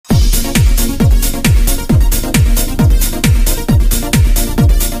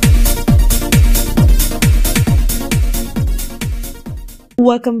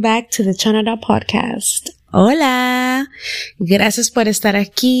Welcome back to the Canada Podcast. Hola, gracias por estar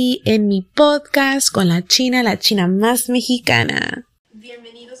aquí en mi podcast con la china más mexicana.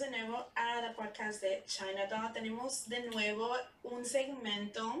 Bienvenidos de nuevo a la podcast de Canada. Tenemos de nuevo un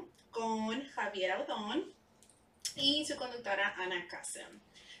segmento con Javier Audon y su conductora Ana Casem.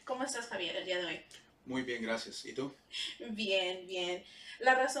 ¿Cómo estás, Javier, el día de hoy? Muy bien, gracias. ¿Y tú? Bien, bien.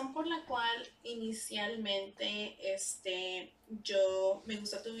 La razón por la cual inicialmente yo me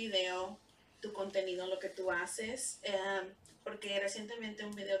gusta tu video, tu contenido, lo que tú haces, porque recientemente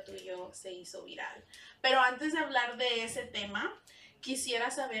un video tuyo se hizo viral. Pero antes de hablar de ese tema,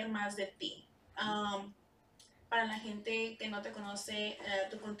 quisiera saber más de ti. Para la gente que no te conoce,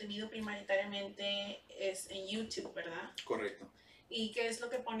 tu contenido prioritariamente es en YouTube, ¿verdad? Correcto. ¿Y qué es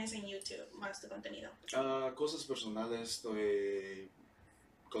lo que pones en YouTube, más tu contenido? Cosas personales,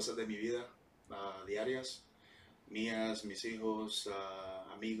 cosas de mi vida, diarias, mías, mis hijos,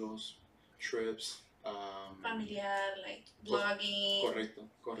 amigos, trips. Familiar, like blogging. Correcto.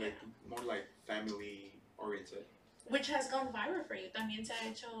 Yeah. More like family oriented. Which has gone viral for you. También se ha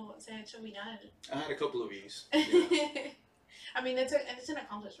hecho viral. I had a couple of views. Yeah. I mean, it's an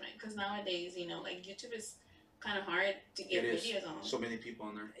accomplishment because nowadays, like YouTube is kind of hard to get videos on. So many people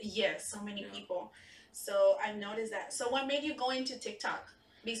on there. Yes, so many people. So I've noticed that. So what made you go into TikTok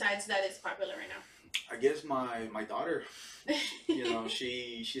besides that it's popular right now? I guess my daughter,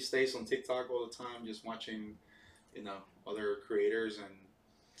 she stays on TikTok all the time just watching, other creators, and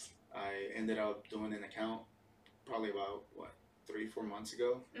I ended up doing an account probably about 3-4 months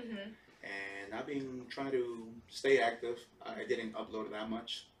ago. Mm-hmm. And I've been trying to stay active. I didn't upload that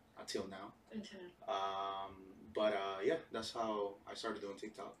much until now. But yeah, that's how I started doing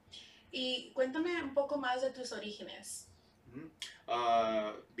TikTok. Y cuéntame un poco más de tus orígenes.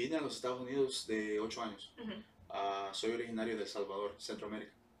 Vine a los Estados Unidos de 8 años. Uh-huh. Soy originario de El Salvador,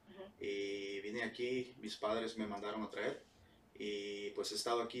 Centroamérica. Uh-huh. Y vine aquí, mis padres me mandaron a traer. Y pues he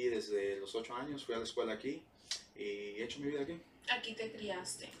estado aquí desde los 8 años, fui a la escuela aquí y he hecho mi vida aquí. Aquí te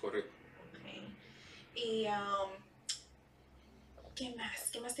criaste. Correcto. Okay. Y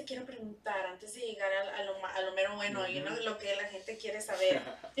 ¿qué más te quiero preguntar antes de llegar a lo mero bueno, lo que la gente quiere saber?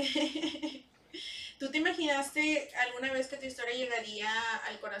 ¿Tú te imaginaste alguna vez que tu historia llegaría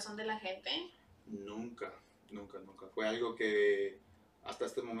al corazón de la gente? Nunca. Fue algo que hasta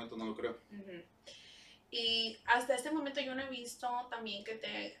este momento no lo creo. Uh-huh. Y hasta este momento yo no he visto también que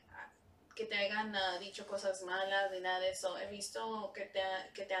te hayan dicho cosas malas ni nada de eso. He visto que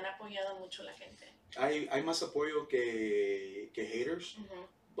te han apoyado mucho la gente. Hay más apoyo que haters, uh-huh.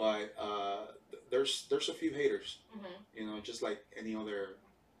 But there's a few haters, uh-huh. Just like any other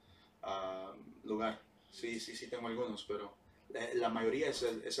lugar. Sí, tengo algunos, pero la mayoría es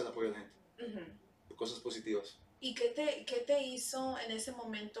el apoyo de la gente. Uh-huh. Cosas positivas. ¿Y qué te hizo en ese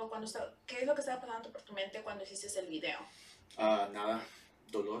momento? ¿Qué es lo que estaba pasando por tu mente cuando hiciste el video? Nada,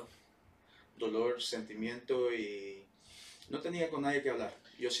 dolor, sentimiento, y no tenía con nadie que hablar.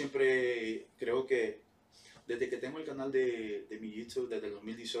 Yo siempre creo que desde que tengo el canal de mi YouTube, desde el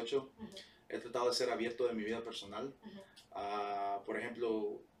 2018, uh-huh. He tratado de ser abierto de mi vida personal. Uh-huh. Por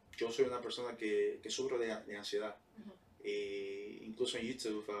ejemplo, yo soy una persona que sufre de ansiedad. Uh-huh. Incluso en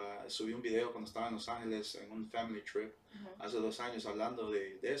YouTube subí un video cuando estaba en Los Ángeles en un family trip, uh-huh. Hace 2 años, hablando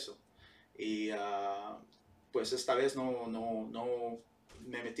de eso. Y pues esta vez no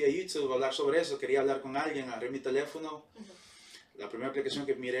me metí a YouTube a hablar sobre eso. Quería hablar con alguien, agarré mi teléfono. Uh-huh. La primera aplicación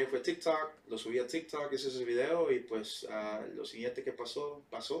que miré fue TikTok, lo subí a TikTok, hice ese video, y pues lo siguiente que pasó,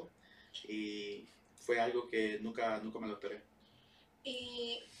 y fue algo que nunca me lo esperé.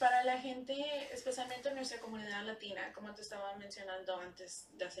 Y para la gente, especialmente en nuestra comunidad latina, como te estaba mencionando antes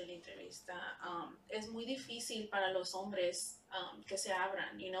de hacer la entrevista, es muy difícil para los hombres que se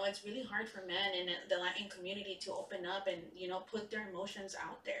abran. It's really hard for men in the Latin community to open up and, put their emotions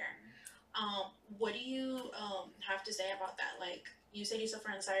out there. What do you have to say about that? Like, you said you suffer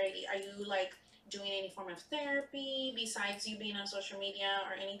anxiety. Are you, doing any form of therapy besides you being on social media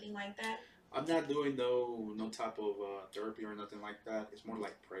or anything like that? I'm not doing no type of therapy or nothing like that. It's more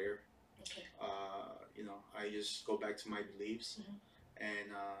like prayer. Okay. I just go back to my beliefs, mm-hmm.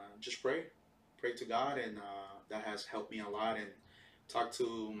 and just pray to God, and that has helped me a lot. And talk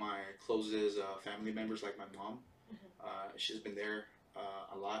to my closest family members, like my mom. Mm-hmm. She's been there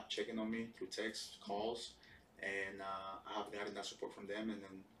a lot, checking on me through texts, calls, and I have gotten that support from them, and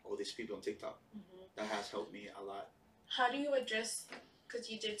then all these people on TikTok. Mm-hmm. That has helped me a lot. How do you address? Because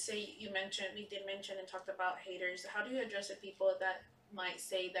we did mention and talked about haters. How do you address the people that might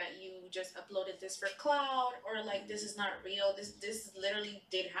say that you just uploaded this for clout, or this is not real? This literally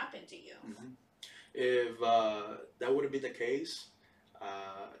did happen to you. Mm-hmm. If that would have been the case,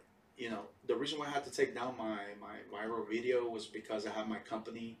 You know, the reason why I had to take down my viral video was because I have my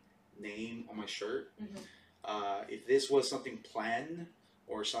company name on my shirt. If this was something planned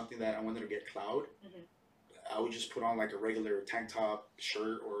or something that I wanted to get clout, I would just put on like a regular tank top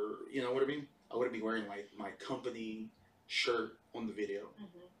shirt, or you know what I mean? I wouldn't be wearing like my company shirt on the video.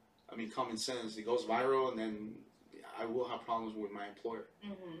 I mean, common sense. It goes viral, and then I will have problems with my employer.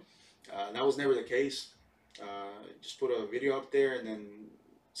 That was never the case. Just put a video up there, and then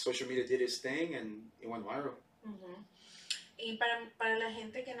social media did its thing, and it went viral. Y para la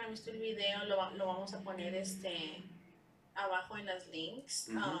gente que no ha visto el video, lo vamos a poner abajo en las links,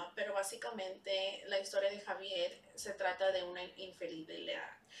 pero básicamente la historia de Javier se trata de una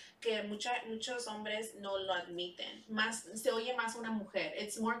infidelidad que muchos hombres no lo admiten. Se oye más una mujer.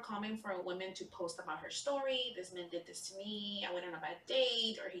 It's more common for a woman to post about her story. This man did this to me. I went on a bad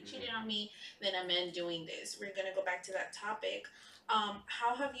date, or he cheated on me, than a man doing this. We're going to go back to that topic.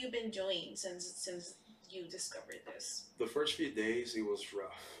 How have you been doing since you discovered this? The first few days, it was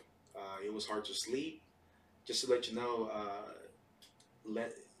rough. It was hard to sleep. Just to let you know,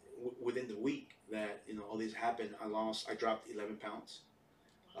 within the week that all this happened, I dropped 11 pounds.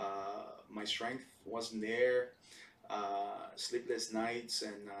 My strength wasn't there. Sleepless nights,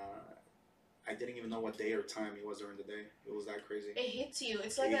 and I didn't even know what day or time it was during the day. It was that crazy. It hits you.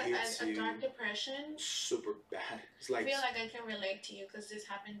 It's like a dark depression. Super bad. It's like, I feel like I can relate to you because this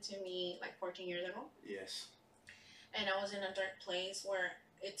happened to me like 14 years ago. Yes. And I was in a dark place where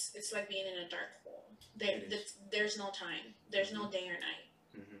it's like being in a dark hole. There's no time. There's no day or night.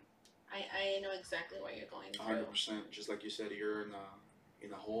 I know exactly what you're going through. 100%. Just like you said, you're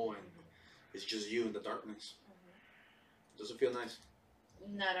in a hole, and it's just you in the darkness. Doesn't feel nice.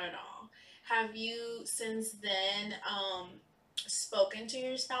 Not at all. Have you since then spoken to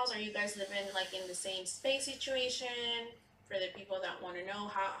your spouse? Are you guys living like in the same space situation? For the people that want to know,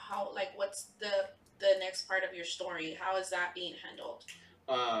 how like what's the next part of your story? How is that being handled?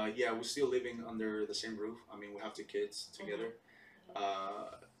 Yeah, we're still living under the same roof. I mean, we have 2 kids together.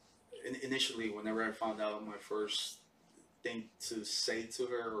 Initially, whenever I found out, my first thing to say to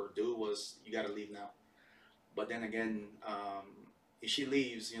her or do was, "You got to leave now." But then again, if she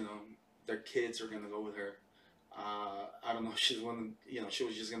leaves, their kids are gonna go with her. I don't know. She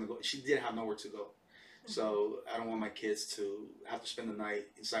was just gonna go. She didn't have nowhere to go, so I don't want my kids to have to spend the night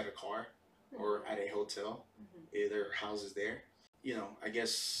inside a car or at a hotel if their house is there. I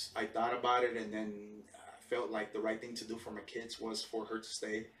guess I thought about it, and then I felt like the right thing to do for my kids was for her to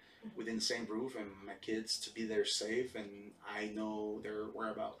stay within the same roof, and my kids to be there safe, and I know their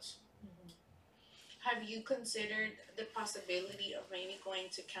whereabouts. Have you considered the possibility of maybe going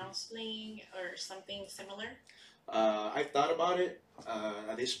to counseling or something similar? I thought about it.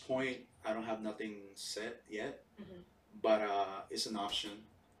 At this point, I don't have nothing set yet, but it's an option.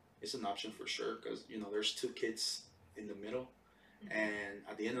 It's an option for sure, because there's 2 kids in the middle. And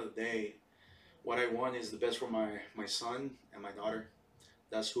at the end of the day, what I want is the best for my son and my daughter.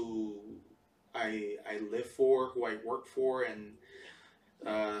 That's who I live for, who I work for, and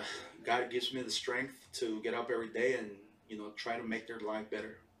God gives me the strength to get up every day and try to make their life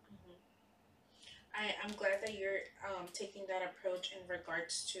better. I'm glad that you're taking that approach in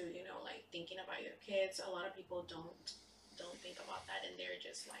regards to like thinking about your kids. A lot of people don't think about that, and they're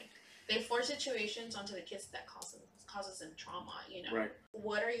just like they force situations onto the kids that causes them trauma. Right.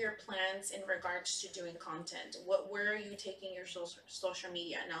 What are your plans in regards to doing content? Where are you taking your social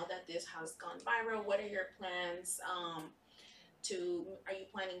media now that this has gone viral? What are your plans? Are you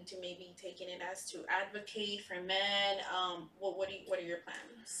planning to maybe taking it as to advocate for men? What are your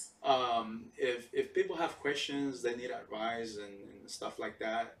plans? If people have questions, they need advice and stuff like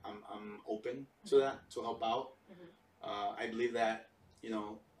that, I'm open to that, to help out. I believe that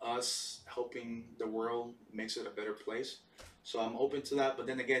us helping the world makes it a better place, so I'm open to that. But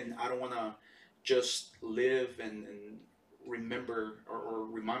then again, I don't want to just live and remember or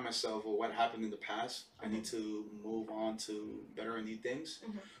remind myself of what happened in the past. I need to move on to better and new things.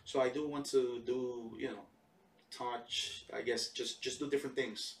 So I do want to do touch, I guess, just do different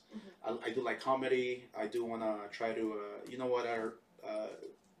things. I do like comedy. I do want to try to what are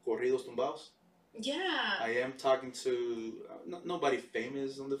corridos tumbados. Yeah. I am talking to nobody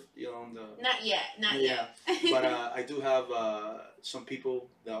famous on the Not yet. But I do have some people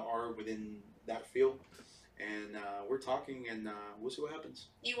that are within that field, and we're talking, and we'll see what happens.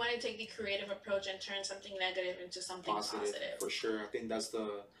 You want to take the creative approach and turn something negative into something positive. For sure. I think that's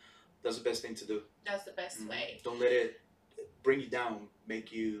the best thing to do. That's the best way. Don't let it bring you down.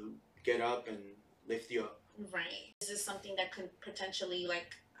 Make you get up and lift you up. Right. Is this something that could potentially,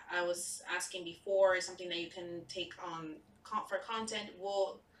 like I was asking before, is something that you can take on for content,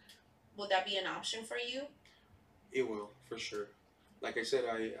 will that be an option for you? It will, for sure. Like I said,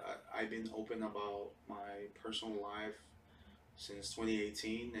 I've been open about my personal life since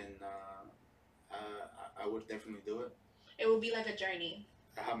 2018, and I would definitely do it. It will be like a journey.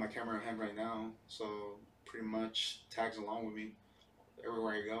 I have my camera in hand right now, so pretty much tags along with me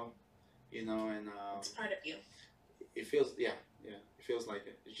everywhere I go, you know, and It's part of you. it feels, yeah, it feels like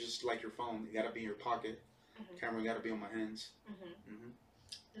it. It's just like your phone. You gotta be in your pocket. Camera gotta be on my hands.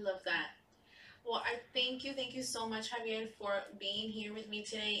 I love that. Well, I thank you so much, Javier, for being here with me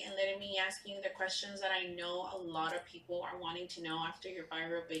today and letting me ask you the questions that I know a lot of people are wanting to know after your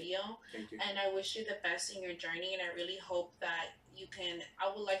viral video. Thank you. And I wish you the best in your journey, and I really hope that you can,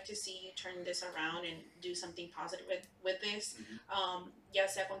 I would like to see you turn this around and do something positive with this, ya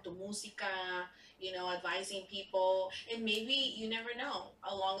sea con tu música, you know, advising people, and maybe, you never know,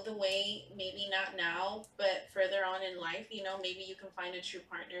 along the way, maybe not now, but further on in life, you know, maybe you can find a true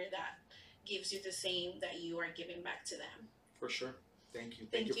partner that gives you the same that you are giving back to them. For sure. Thank you.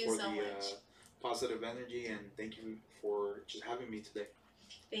 Thank you for so the much. positive energy, and thank you for just having me today.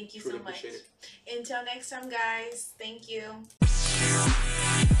 Thank you Truly so much. appreciate it. Until next time, guys. Thank you.